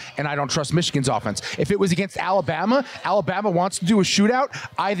enough, and I don't trust Michigan's offense. If it was against Alabama wants to do a shootout.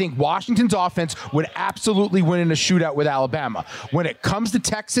 I think Washington's offense would absolutely win in a shootout with Alabama. When it comes to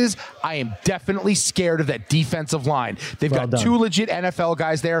Texas, I am definitely scared of that defensive line. They've got two legit NFL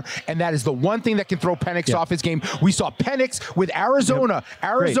guys there, and that is the one thing that can throw Penix off his game. We saw Penix with Arizona.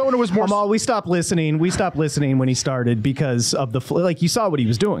 Arizona was more... Amal, we stopped listening. We stopped listening when he started because of the... Like, you saw what he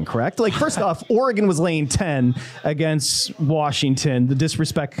was doing, correct? Like, first off, Oregon was laying 10 against Washington. The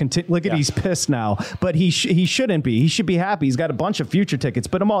disrespect... Look at he's pissed now. But he shouldn't be. He should be happy. He's got a bunch of future tickets.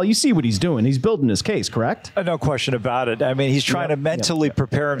 But Amal, you see what he's doing. He's building his case, correct? No question about it. I mean, he's trying to mentally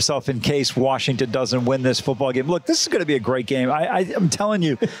prepare himself in case Washington doesn't win this football game. Look, this is going to be a great game. I'm telling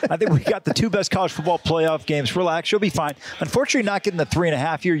you, I think we got the two best college football playoff games. Relax, you'll be fine. Unfortunately, not getting the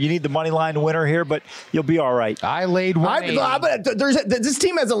 3.5 here. You need the money line winner here, but you'll be all right. I laid one. This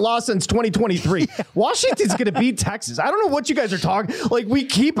team hasn't lost since 2023. Washington's going to beat Texas. I don't know what you guys are talking. Like, we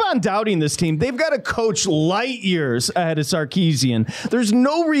keep on doubting this team. They've got a coach light years ahead of Sarkisian. There's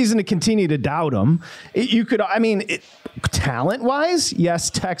no reason to continue to doubt him. Talent-wise, yes,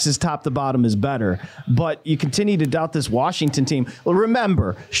 Texas top to bottom is better, but you continue to doubt this Washington team. Well,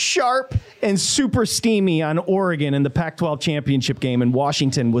 remember, sharp and super steamy on Oregon in the Pac-12 championship game, and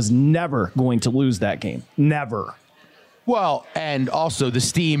Washington was never going to lose that game. Never. Well, and also the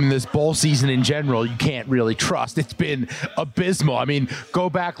steam in this bowl season in general, you can't really trust. It's been abysmal. I mean, go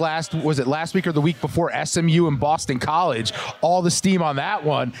back last week or the week before, SMU and Boston College, all the steam on that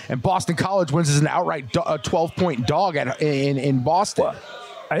one, and Boston College wins as an outright 12-point dog in Boston. Well,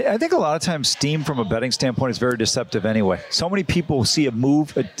 I think a lot of times steam from a betting standpoint is very deceptive anyway. So many people see a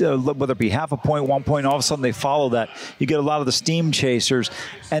move, whether it be half a point, 1 point, all of a sudden they follow that. You get a lot of the steam chasers,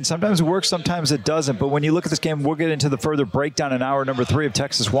 and sometimes it works, sometimes it doesn't. But when you look at this game, we'll get into the further breakdown in hour number 3 of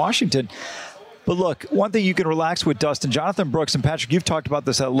Texas-Washington. But look, one thing you can relax with, Dustin, Jonathan Brooks, and Patrick, you've talked about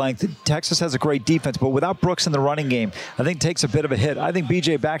this at length. Texas has a great defense, but without Brooks in the running game, I think takes a bit of a hit. I think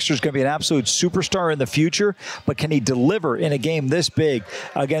B.J. Baxter is going to be an absolute superstar in the future, but can he deliver in a game this big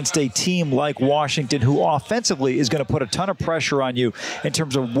against a team like Washington, who offensively is going to put a ton of pressure on you in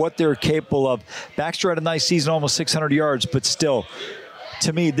terms of what they're capable of? Baxter had a nice season, almost 600 yards, but still,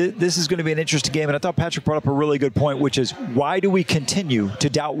 to me, this is going to be an interesting game. And I thought Patrick brought up a really good point, which is why do we continue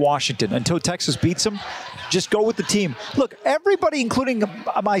to doubt Washington? Until Texas beats them, just go with the team. Look, everybody, including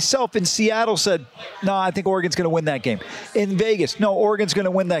myself in Seattle, said, no, I think Oregon's going to win that game. In Vegas, no, Oregon's going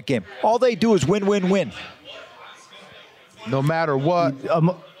to win that game. All they do is win, win, win. No matter what.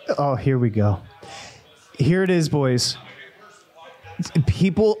 Here we go. Here it is, boys.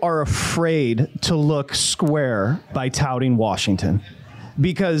 people are afraid to look square by touting Washington.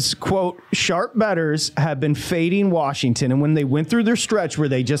 Because, quote, sharp bettors have been fading Washington. And when they went through their stretch where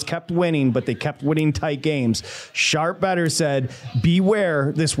they just kept winning, but they kept winning tight games, sharp bettors said,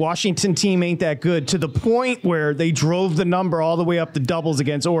 beware, this Washington team ain't that good, to the point where they drove the number all the way up to doubles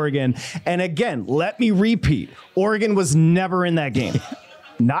against Oregon. And again, let me repeat, Oregon was never in that game.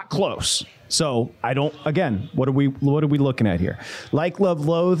 Not close. So what are we looking at here? Like, love,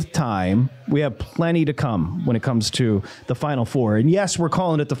 loathe time. We have plenty to come when it comes to the Final Four. And yes, we're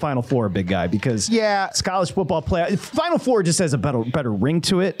calling it the Final Four, big guy, because it's college football play. Final Four just has a better ring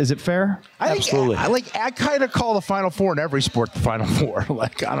to it. Is it fair? Absolutely. I kind of call the Final Four in every sport the Final Four.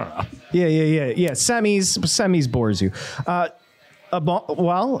 Like, I don't know. Yeah. Semis bores you. Amal,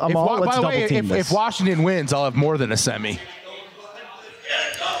 let's double team this. If Washington wins, I'll have more than a semi.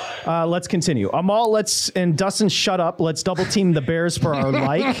 Let's continue. Amal, and Dustin, shut up. Let's double team the Bears for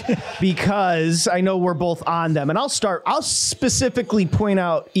our because I know we're both on them. And I'll specifically point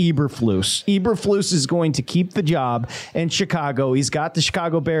out Eberflus. Eberflus is going to keep the job in Chicago. He's got the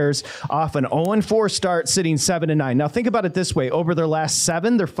Chicago Bears off an 0-4 start, sitting 7-9. Now think about it this way. Over their last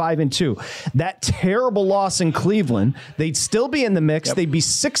 7, they're 5-2. That terrible loss in Cleveland, they'd still be in the mix. Yep. They'd be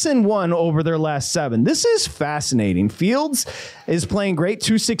 6-1 over their last 7. This is fascinating. Fields is playing great.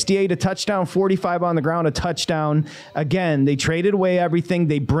 268, a touchdown, 45 on the ground, a touchdown. Again, they traded away everything.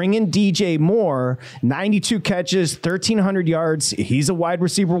 They bring in DJ Moore, 92 catches, 1,300 yards. He's a wide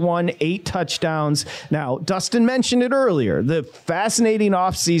receiver 1, 8 touchdowns. Now, Dustin mentioned it earlier. The fascinating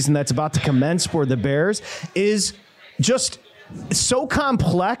offseason that's about to commence for the Bears is just so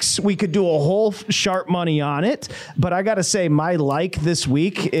complex. We could do a whole sharp money on it, but I got to say my this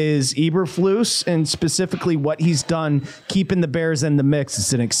week is Eberflus, and specifically what he's done keeping the Bears in the mix.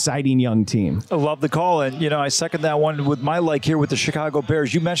 It's an exciting young team. I love the call, and I second that one with my here with the Chicago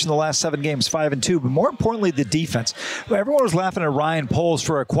Bears. You mentioned the last 7 games, 5-2, but more importantly, the defense. Everyone was laughing at Ryan Poles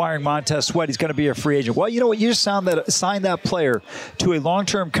for acquiring Montez Sweat. He's going to be a free agent. Well, you know what? You just signed that player to a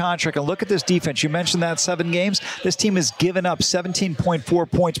long-term contract, and look at this defense. You mentioned that 7 games. This team has given up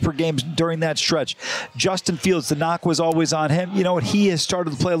 17.4 points per game during that stretch. Justin Fields, the knock was always on him. You know what? He has started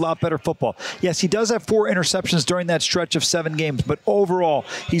to play a lot better football. Yes, he does have 4 interceptions during that stretch of 7 games, but overall,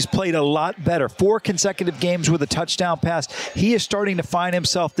 he's played a lot better. 4 consecutive games with a touchdown pass. He is starting to find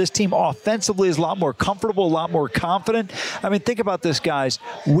himself. This team offensively is a lot more comfortable, a lot more confident. I mean, think about this, guys.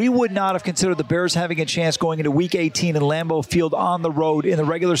 We would not have considered the Bears having a chance going into Week 18 in Lambeau Field on the road in the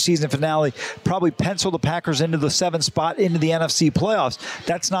regular season finale, probably pencil the Packers into the 7th spot into the NFC playoffs.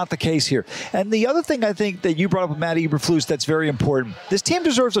 That's not the case here. And the other thing I think that you brought up with Matt Eberflus that's very important, this team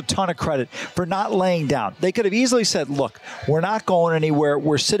deserves a ton of credit for not laying down. They could have easily said, look, we're not going anywhere.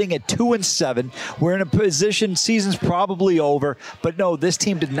 We're sitting at 2-7. We're in a position, season's probably over. But no, this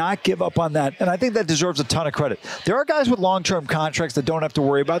team did not give up on that. And I think that deserves a ton of credit. There are guys with long-term contracts that don't have to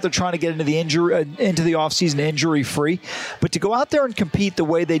worry about. They're trying to get into the offseason injury-free. But to go out there and compete the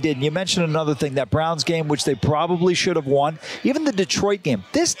way they did, and you mentioned another thing, that Browns game, which they probably should have won, even the Detroit game.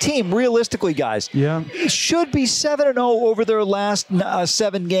 This team, realistically, guys, should be 7-0 over their last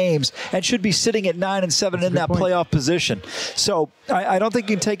 7 games and should be sitting at 9-7 in that playoff position. So I don't think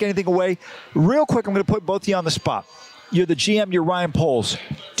you can take anything away. Real quick, I'm going to put both of you on the spot. You're the GM, you're Ryan Poles.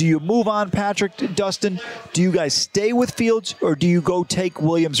 Do you move on, Patrick, Dustin? Do you guys stay with Fields, or do you go take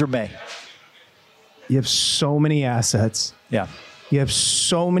Williams or May? You have so many assets. Yeah. You have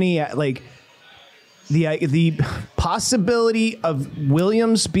so many, the possibility of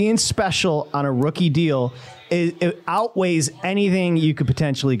Williams being special on a rookie deal, it outweighs anything you could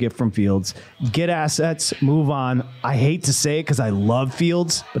potentially get from Fields. Get assets, move on. I hate to say it because I love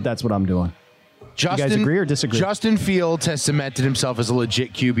Fields, but that's what I'm doing. You guys agree or disagree? Justin Fields has cemented himself as a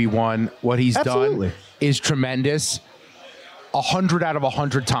legit QB1. What he's done is tremendous. 100 out of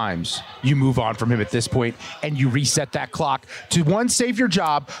 100 times you move on from him at this point and you reset that clock to, one, save your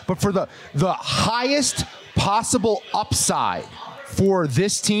job, but for the highest possible upside for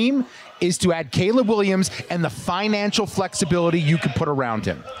this team is to add Caleb Williams and the financial flexibility you can put around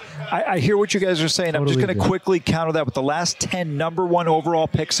him. I hear what you guys are saying. I'm just going to quickly counter that with the last 10 number 1 overall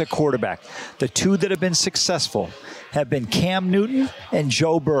picks at quarterback. The 2 that have been successful have been Cam Newton and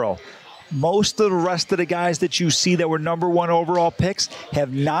Joe Burrow. Most of the rest of the guys that you see that were number 1 overall picks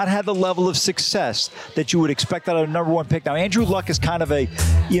have not had the level of success that you would expect out of a number 1 pick. Now, Andrew Luck is kind of a,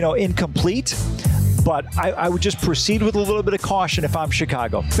 incomplete. but I would just proceed with a little bit of caution if I'm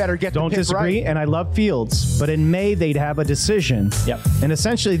Chicago. Better get Don't disagree, right. and I love Fields, but in May they'd have a decision. Yep. And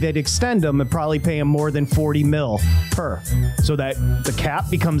essentially they'd extend him and probably pay him more than $40 million per. So that the cap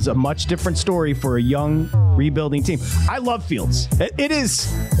becomes a much different story for a young rebuilding team. I love Fields.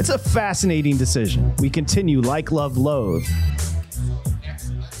 It's a fascinating decision. We continue like, love, loathe.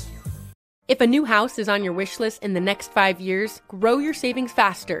 If a new house is on your wish list in the next 5 years, grow your savings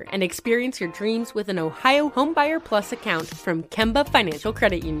faster and experience your dreams with an Ohio Homebuyer Plus account from Kemba Financial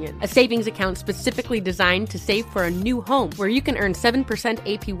Credit Union. A savings account specifically designed to save for a new home where you can earn 7%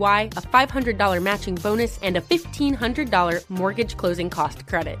 APY, a $500 matching bonus, and a $1,500 mortgage closing cost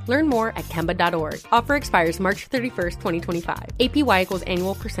credit. Learn more at Kemba.org. Offer expires March 31st, 2025. APY equals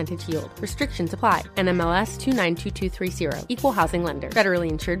annual percentage yield. Restrictions apply. NMLS 292230. Equal housing lender. Federally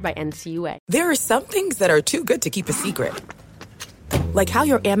insured by NCUA. There are some things that are too good to keep a secret. Like how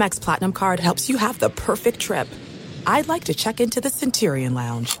your Amex Platinum card helps you have the perfect trip. I'd like to check into the Centurion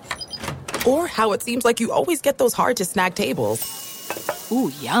Lounge. Or how it seems like you always get those hard-to-snag tables.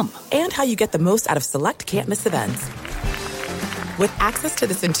 Ooh, yum. And how you get the most out of select can't-miss events. With access to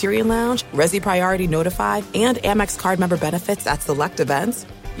the Centurion Lounge, Resi Priority Notified, and Amex card member benefits at select events,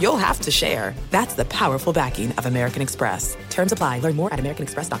 you'll have to share. That's the powerful backing of American Express. Terms apply. Learn more at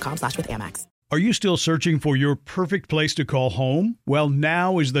americanexpress.com/withAmex. Are you still searching for your perfect place to call home? Well,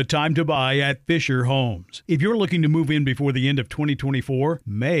 now is the time to buy at Fisher Homes. If you're looking to move in before the end of 2024,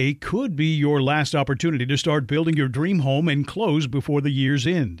 May could be your last opportunity to start building your dream home and close before the year's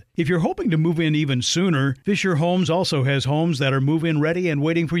end. If you're hoping to move in even sooner, Fisher Homes also has homes that are move-in ready and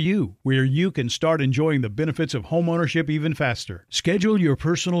waiting for you, where you can start enjoying the benefits of homeownership even faster. Schedule your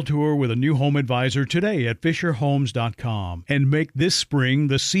personal tour with a new home advisor today at FisherHomes.com and make this spring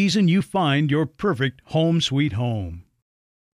the season you find your perfect home sweet home.